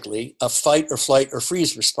biologically a fight or flight or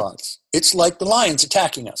freeze response. It's like the lion's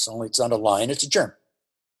attacking us, only it's not a lion, it's a germ.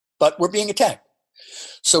 But we're being attacked.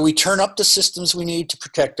 So we turn up the systems we need to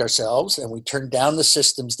protect ourselves, and we turn down the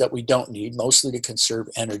systems that we don't need, mostly to conserve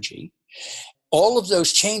energy. All of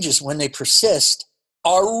those changes, when they persist,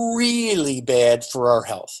 are really bad for our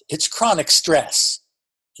health. It's chronic stress,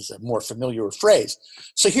 is a more familiar phrase.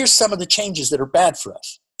 So here's some of the changes that are bad for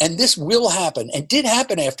us. And this will happen, and did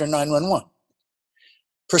happen after 9/11.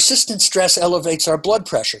 Persistent stress elevates our blood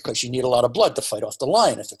pressure because you need a lot of blood to fight off the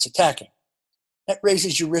lion if it's attacking. That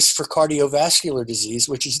raises your risk for cardiovascular disease,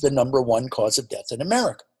 which is the #1 cause of death in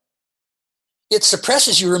America. It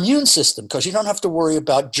suppresses your immune system because you don't have to worry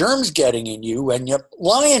about germs getting in you when your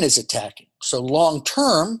lion is attacking. So long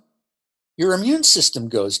term, your immune system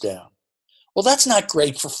goes down. Well, that's not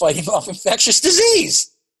great for fighting off infectious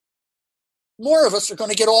disease. More of us are going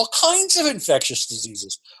to get all kinds of infectious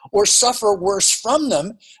diseases or suffer worse from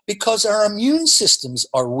them because our immune systems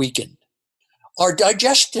are weakened. Our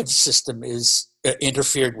digestive system is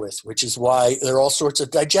interfered with, which is why there are all sorts of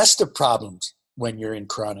digestive problems when you're in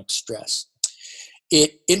chronic stress.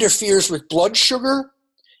 It interferes with blood sugar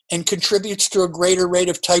and contributes to a greater rate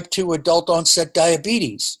of type 2 adult onset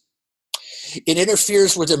diabetes. It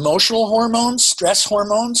interferes with emotional hormones, stress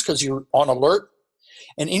hormones, because you're on alert,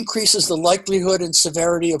 and increases the likelihood and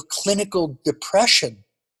severity of clinical depression.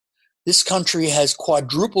 This country has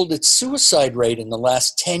quadrupled its suicide rate in the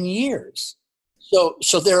last 10 years.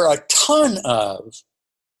 So there are a ton of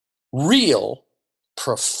real,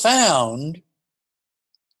 profound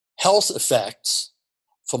health effects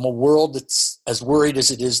from a world that's as worried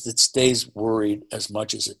as it is that stays worried as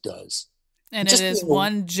much as it does. And Just it is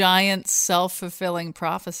one giant self-fulfilling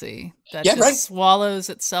prophecy that right. swallows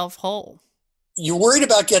itself whole. You're worried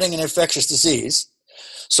about getting an infectious disease,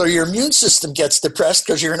 so your immune system gets depressed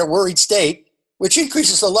because you're in a worried state, which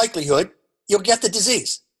increases the likelihood you'll get the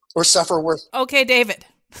disease or suffer worse. Okay, David.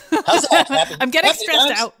 How's that? I'm getting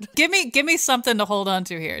stressed out. Give me something to hold on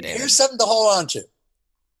to here, David. Here's something to hold on to.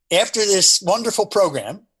 After this wonderful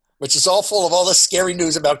program, which is all full of all this scary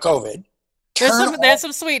news about COVID, there's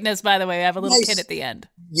some sweetness, by the way. I have a little kid at the end.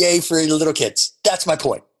 Yay for the little kids. That's my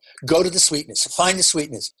point. Go to the sweetness. Find the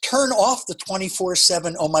sweetness. Turn off the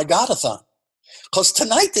 24/7 oh my God-a-thon. Because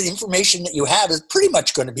tonight the information that you have is pretty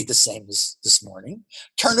much going to be the same as this morning.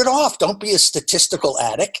 Turn it off. Don't be a statistical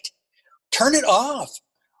addict. Turn it off.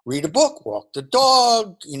 Read a book, walk the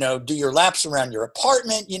dog, do your laps around your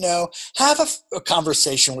apartment, have a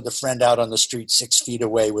conversation with a friend out on the street 6 feet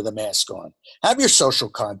away with a mask on. Have your social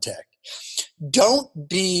contact. Don't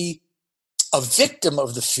be a victim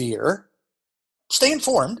of the fear. Stay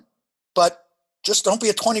informed, but just don't be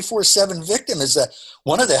a 24/7 victim is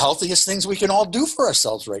one of the healthiest things we can all do for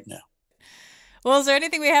ourselves right now. Well, is there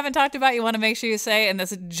anything we haven't talked about you want to make sure you say in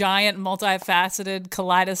this giant, multifaceted,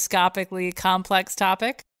 kaleidoscopically complex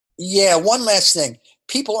topic? Yeah, one last thing.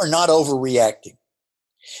 People are not overreacting.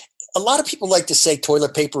 A lot of people like to say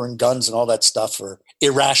toilet paper and guns and all that stuff are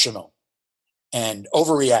irrational and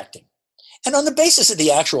overreacting. And on the basis of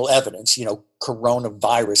the actual evidence,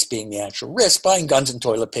 coronavirus being the actual risk, buying guns and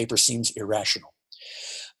toilet paper seems irrational.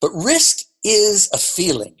 But risk is a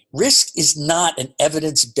feeling. Risk is not an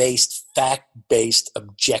evidence-based, fact-based,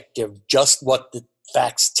 objective, just what the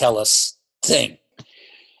facts tell us thing.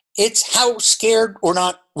 It's how scared or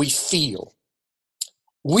not we feel.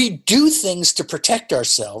 We do things to protect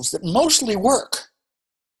ourselves that mostly work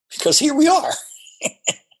because here we are,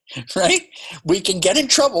 right? We can get in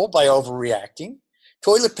trouble by overreacting.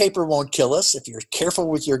 Toilet paper won't kill us. If you're careful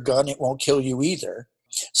with your gun, it won't kill you either.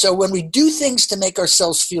 So when we do things to make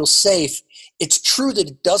ourselves feel safe, it's true that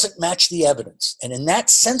it doesn't match the evidence. And in that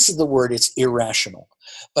sense of the word, it's irrational.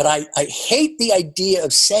 But I hate the idea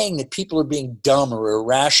of saying that people are being dumb or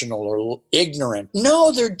irrational or ignorant.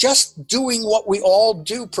 No, they're just doing what we all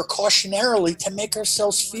do precautionarily to make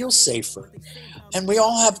ourselves feel safer. And we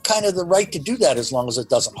all have kind of the right to do that as long as it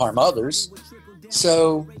doesn't harm others.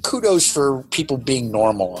 So kudos for people being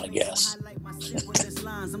normal, I guess.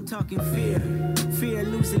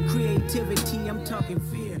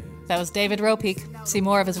 That was David Ropeik. See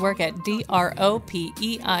more of his work at dropeik.com.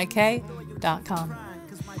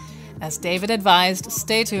 As David advised,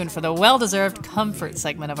 stay tuned for the well-deserved comfort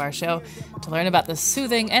segment of our show to learn about the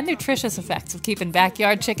soothing and nutritious effects of keeping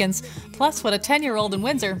backyard chickens, plus what a 10-year-old in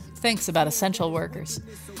Windsor thinks about essential workers.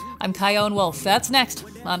 I'm Kyone Wolf. That's next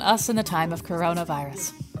on Us in the Time of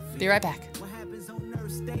Coronavirus. Be right back.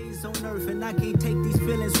 On earth, and I can't take these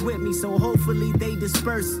feelings with me, so hopefully they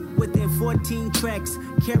disperse within 14 tracks,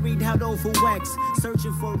 carried out over wax,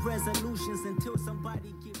 searching for resolutions until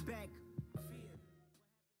somebody get back.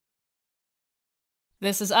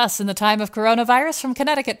 This is Us in the Time of Coronavirus from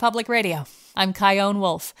Connecticut Public Radio. I'm Kyone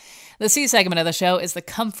Wolf. The C segment of the show is the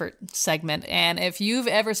comfort segment, and if you've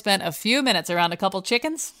ever spent a few minutes around a couple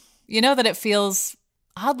chickens, you know that it feels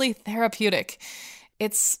oddly therapeutic.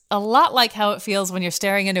 It's a lot like how it feels when you're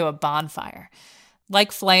staring into a bonfire.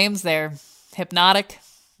 Like flames, they're hypnotic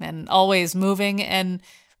and always moving, and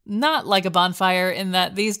not like a bonfire in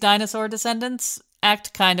that these dinosaur descendants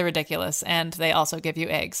act kind of ridiculous, and they also give you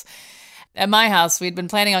eggs. At my house, we'd been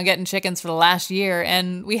planning on getting chickens for the last year,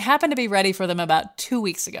 and we happened to be ready for them about 2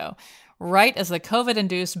 weeks ago, right as the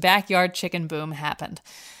COVID-induced backyard chicken boom happened.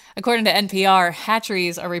 According to NPR,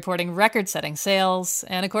 hatcheries are reporting record-setting sales,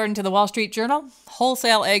 and according to the Wall Street Journal,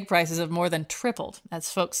 wholesale egg prices have more than tripled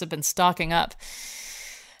as folks have been stocking up.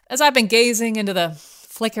 As I've been gazing into the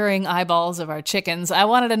flickering eyeballs of our chickens, I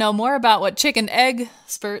wanted to know more about what chicken egg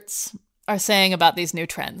experts are saying about these new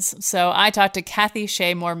trends. So I talked to Kathy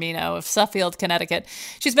Shea Mormino of Suffield, Connecticut.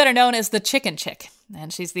 She's better known as the Chicken Chick,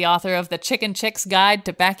 and she's the author of The Chicken Chick's Guide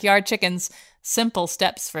to Backyard Chickens, Simple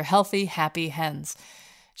Steps for Healthy, Happy Hens.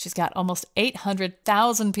 She's got almost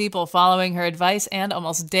 800,000 people following her advice and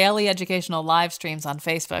almost daily educational live streams on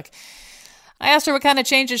Facebook. I asked her what kind of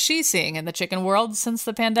changes she's seeing in the chicken world since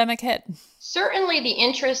the pandemic hit. Certainly the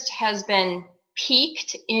interest has been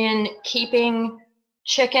peaked in keeping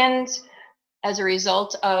chickens as a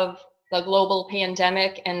result of the global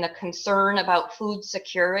pandemic and the concern about food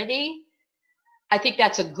security. I think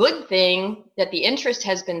that's a good thing that the interest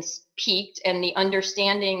has been peaked and the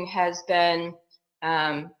understanding has been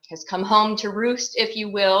has come home to roost, if you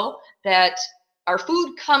will, that our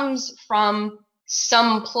food comes from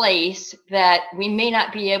some place that we may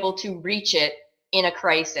not be able to reach it in a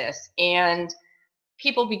crisis. And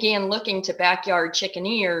people began looking to backyard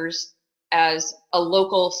chickeneers as a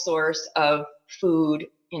local source of food,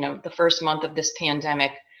 the first month of this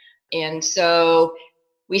pandemic. And so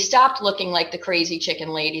we stopped looking like the crazy chicken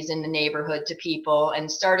ladies in the neighborhood to people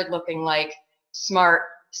and started looking like smart,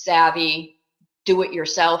 savvy,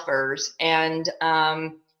 do-it-yourselfers. And,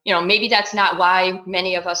 maybe that's not why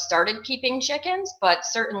many of us started keeping chickens, but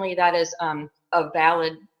certainly that is a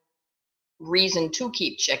valid reason to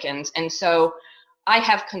keep chickens. And so I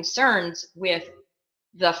have concerns with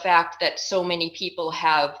the fact that so many people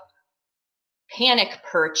have panic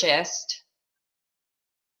purchased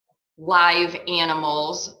live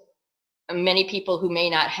animals, many people who may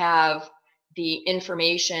not have the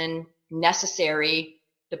information necessary,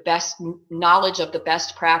 the best knowledge of the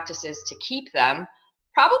best practices to keep them.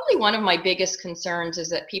 Probably one of my biggest concerns is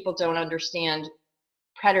that people don't understand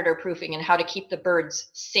predator proofing and how to keep the birds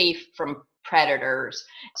safe from predators.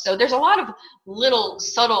 So there's a lot of little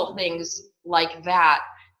subtle things like that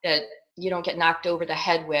you don't get knocked over the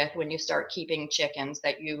head with when you start keeping chickens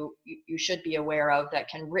that you should be aware of that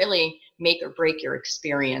can really make or break your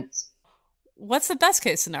experience. What's the best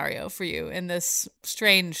case scenario for you in this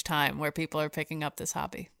strange time where people are picking up this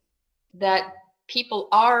hobby? That people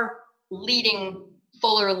are leading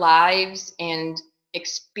fuller lives and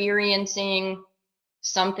experiencing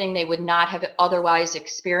something they would not have otherwise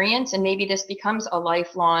experienced. And maybe this becomes a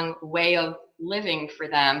lifelong way of living for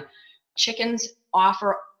them. Chickens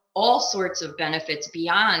offer all sorts of benefits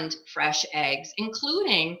beyond fresh eggs,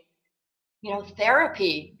 including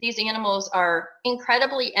therapy. These animals are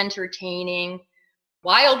incredibly entertaining,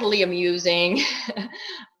 wildly amusing,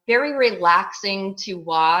 very relaxing to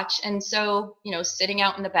watch. And so, sitting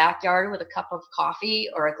out in the backyard with a cup of coffee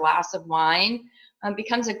or a glass of wine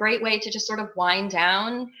becomes a great way to just sort of wind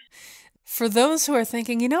down. For those who are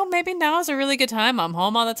thinking, maybe now is a really good time. I'm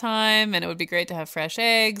home all the time and it would be great to have fresh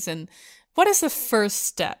eggs. And what is the first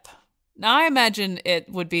step? Now, I imagine it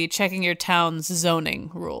would be checking your town's zoning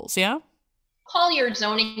rules, yeah? Call your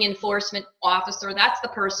zoning enforcement officer. That's the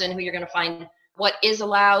person who you're going to find what is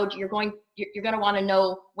allowed. You're going to want to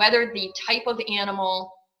know whether the type of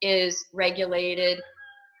animal is regulated,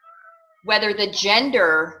 whether the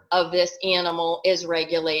gender of this animal is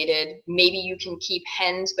regulated. Maybe you can keep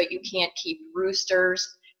hens, but you can't keep roosters.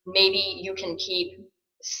 Maybe you can keep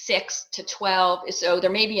 6 to 12. So there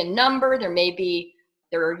may be a number,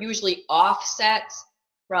 there are usually offsets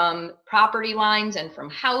from property lines and from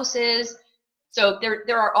houses. So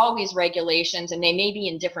there are always regulations, and they may be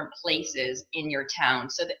in different places in your town.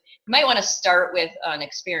 So that you might want to start with an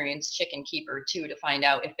experienced chicken keeper too to find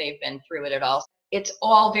out if they've been through it at all. It's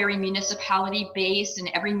all very municipality based, and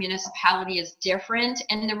every municipality is different.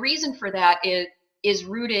 And the reason for that is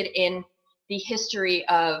rooted in the history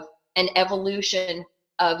of an evolution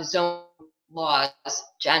of zone laws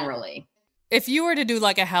generally. If you were to do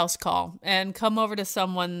like a house call and come over to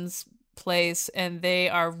someone's place and they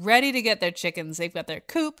are ready to get their chickens, they've got their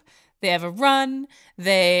coop, they have a run,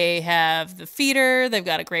 they have the feeder, they've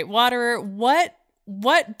got a great waterer.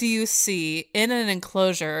 What do you see in an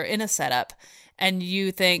enclosure, in a setup, and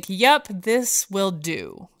you think, yep, this will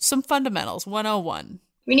do? Some fundamentals, 101.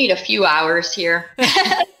 We need a few hours here.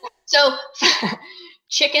 So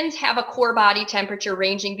chickens have a core body temperature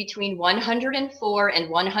ranging between 104 and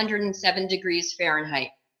 107 degrees Fahrenheit.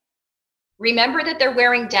 Remember that they're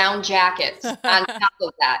wearing down jackets on top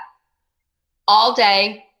of that all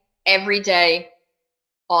day, every day,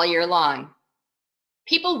 all year long.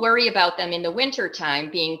 People worry about them in the wintertime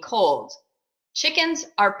being cold. Chickens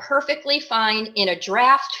are perfectly fine in a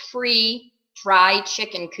draft-free, dry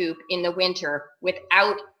chicken coop in the winter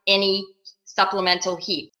without any supplemental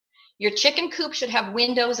heat. Your chicken coop should have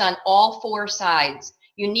windows on all 4 sides.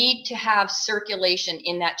 You need to have circulation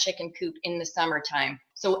in that chicken coop in the summertime.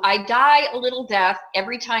 So I die a little death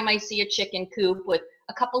every time I see a chicken coop with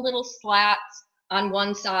a couple little slats on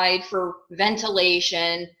one side for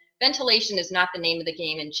ventilation. Ventilation is not the name of the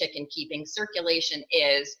game in chicken keeping. Circulation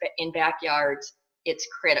is, but in backyards, it's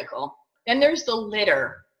critical. Then there's the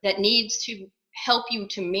litter that needs to help you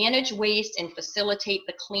to manage waste and facilitate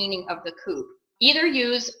the cleaning of the coop. Either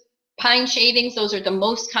use pine shavings, those are the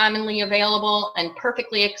most commonly available and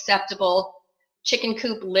perfectly acceptable chicken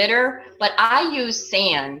coop litter, but I use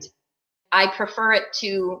sand. I prefer it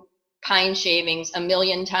to pine shavings a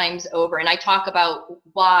million times over, and I talk about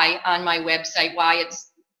why on my website, why it's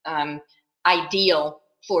ideal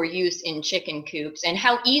for use in chicken coops and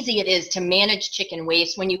how easy it is to manage chicken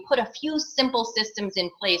waste when you put a few simple systems in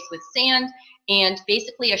place with sand and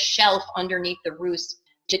basically a shelf underneath the roost.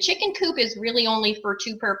 The chicken coop is really only for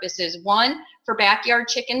 2 purposes. 1, for backyard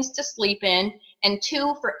chickens to sleep in, and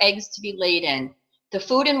 2, for eggs to be laid in. The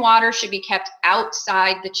food and water should be kept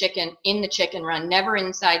outside the chicken, in the chicken run, never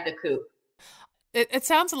inside the coop. It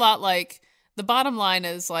sounds a lot like the bottom line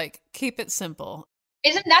is like, keep it simple.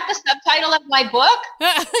 Isn't that the subtitle of my book?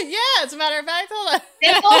 Yeah, as a matter of fact.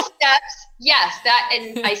 Simple steps. Yes, that,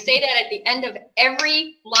 and I say that at the end of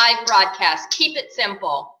every live broadcast. Keep it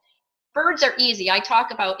simple. Birds are easy. I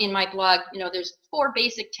talk about in my blog, there's 4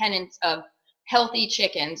 basic tenets of healthy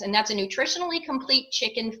chickens, and that's a nutritionally complete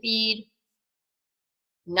chicken feed,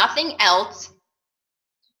 nothing else,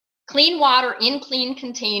 clean water in clean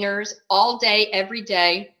containers all day, every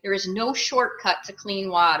day. There is no shortcut to clean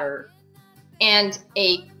water. And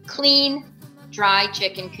a clean, dry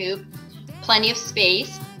chicken coop, plenty of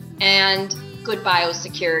space, and good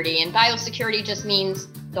biosecurity. And biosecurity just means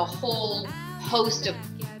the whole host of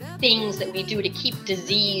things that we do to keep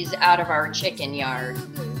disease out of our chicken yard.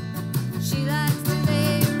 She likes to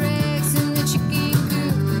lay her eggs in the chicken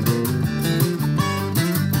coop.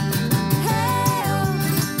 Hey-oh,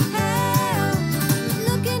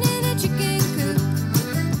 looking in a chicken coop.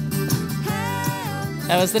 Hey-oh.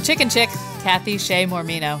 That was the Chicken Chick, Kathy Shea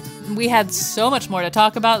Mormino. We had so much more to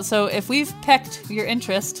talk about, so if we've piqued your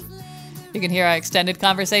interest, you can hear our extended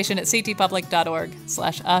conversation at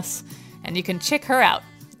ctpublic.org/us, and you can check her out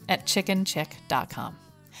at chickenchick.com.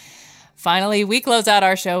 Finally, we close out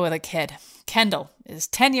our show with a kid. Kendall is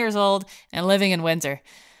 10 years old and living in Windsor.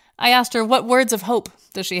 I asked her what words of hope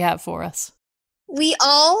does she have for us. We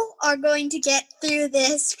all are going to get through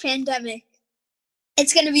this pandemic.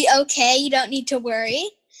 It's going to be okay. You don't need to worry.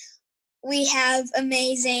 We have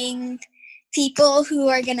amazing people who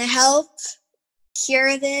are going to help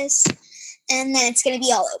cure this, and then it's going to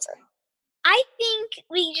be all over. I think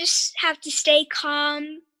we just have to stay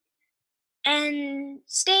calm and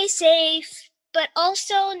stay safe, but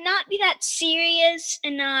also not be that serious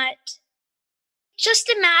and not... Just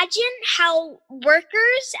imagine how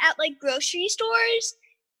workers at grocery stores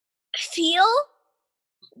feel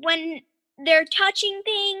when they're touching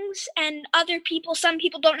things and some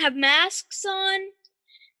people don't have masks on.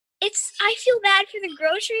 I feel bad for the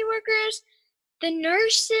grocery workers, the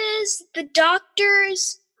nurses, the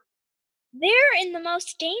doctors. They're in the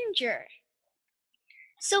most danger.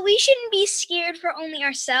 So we shouldn't be scared for only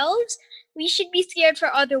ourselves. We should be scared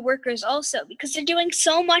for other workers also, because they're doing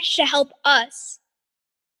so much to help us.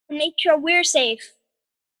 Make sure we're safe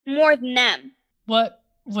more than them. What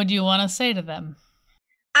would you want to say to them?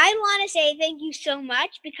 I want to say thank you so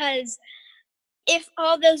much, because if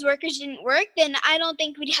all those workers didn't work, then I don't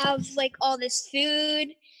think we'd have all this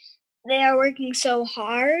food. They are working so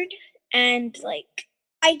hard, and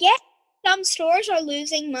I guess some stores are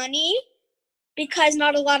losing money because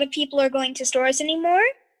not a lot of people are going to stores anymore.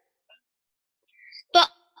 But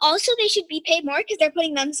also they should be paid more because they're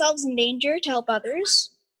putting themselves in danger to help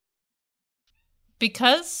others.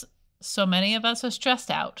 Because so many of us are stressed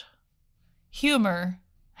out, humor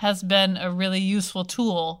has been a really useful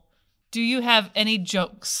tool. Do you have any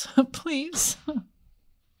jokes, please?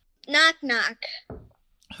 Knock, knock.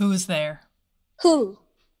 Who's there? Who?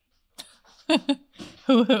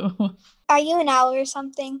 Who? Are you an owl or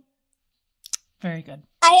something? Very good.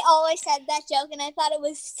 I always said that joke, and I thought it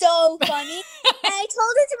was so funny. And I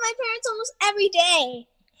told it to my parents almost every day.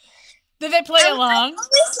 Did they play along?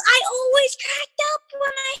 I always cracked up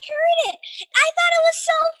when I heard it. I thought it was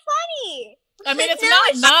so funny. I mean,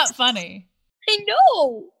 it's not funny. I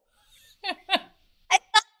know. I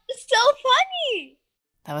thought it was so funny.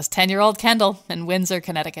 That was 10-year-old Kendall in Windsor,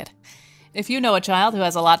 Connecticut. If you know a child who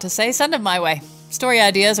has a lot to say, send them my way. Story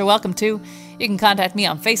ideas are welcome too. You can contact me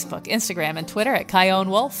on Facebook, Instagram, and Twitter at Kyone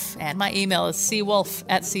Wolf, and my email is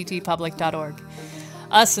cwolf@ctpublic.org.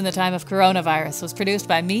 Us in the Time of Coronavirus was produced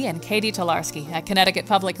by me and Katie Tolarski at Connecticut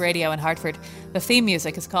Public Radio in Hartford. The theme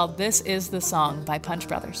music is called This Is the Song by Punch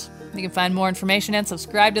Brothers. You can find more information and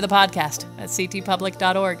subscribe to the podcast at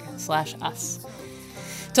ctpublic.org/us.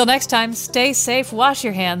 Till next time, stay safe, wash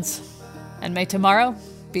your hands, and may tomorrow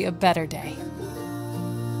be a better day.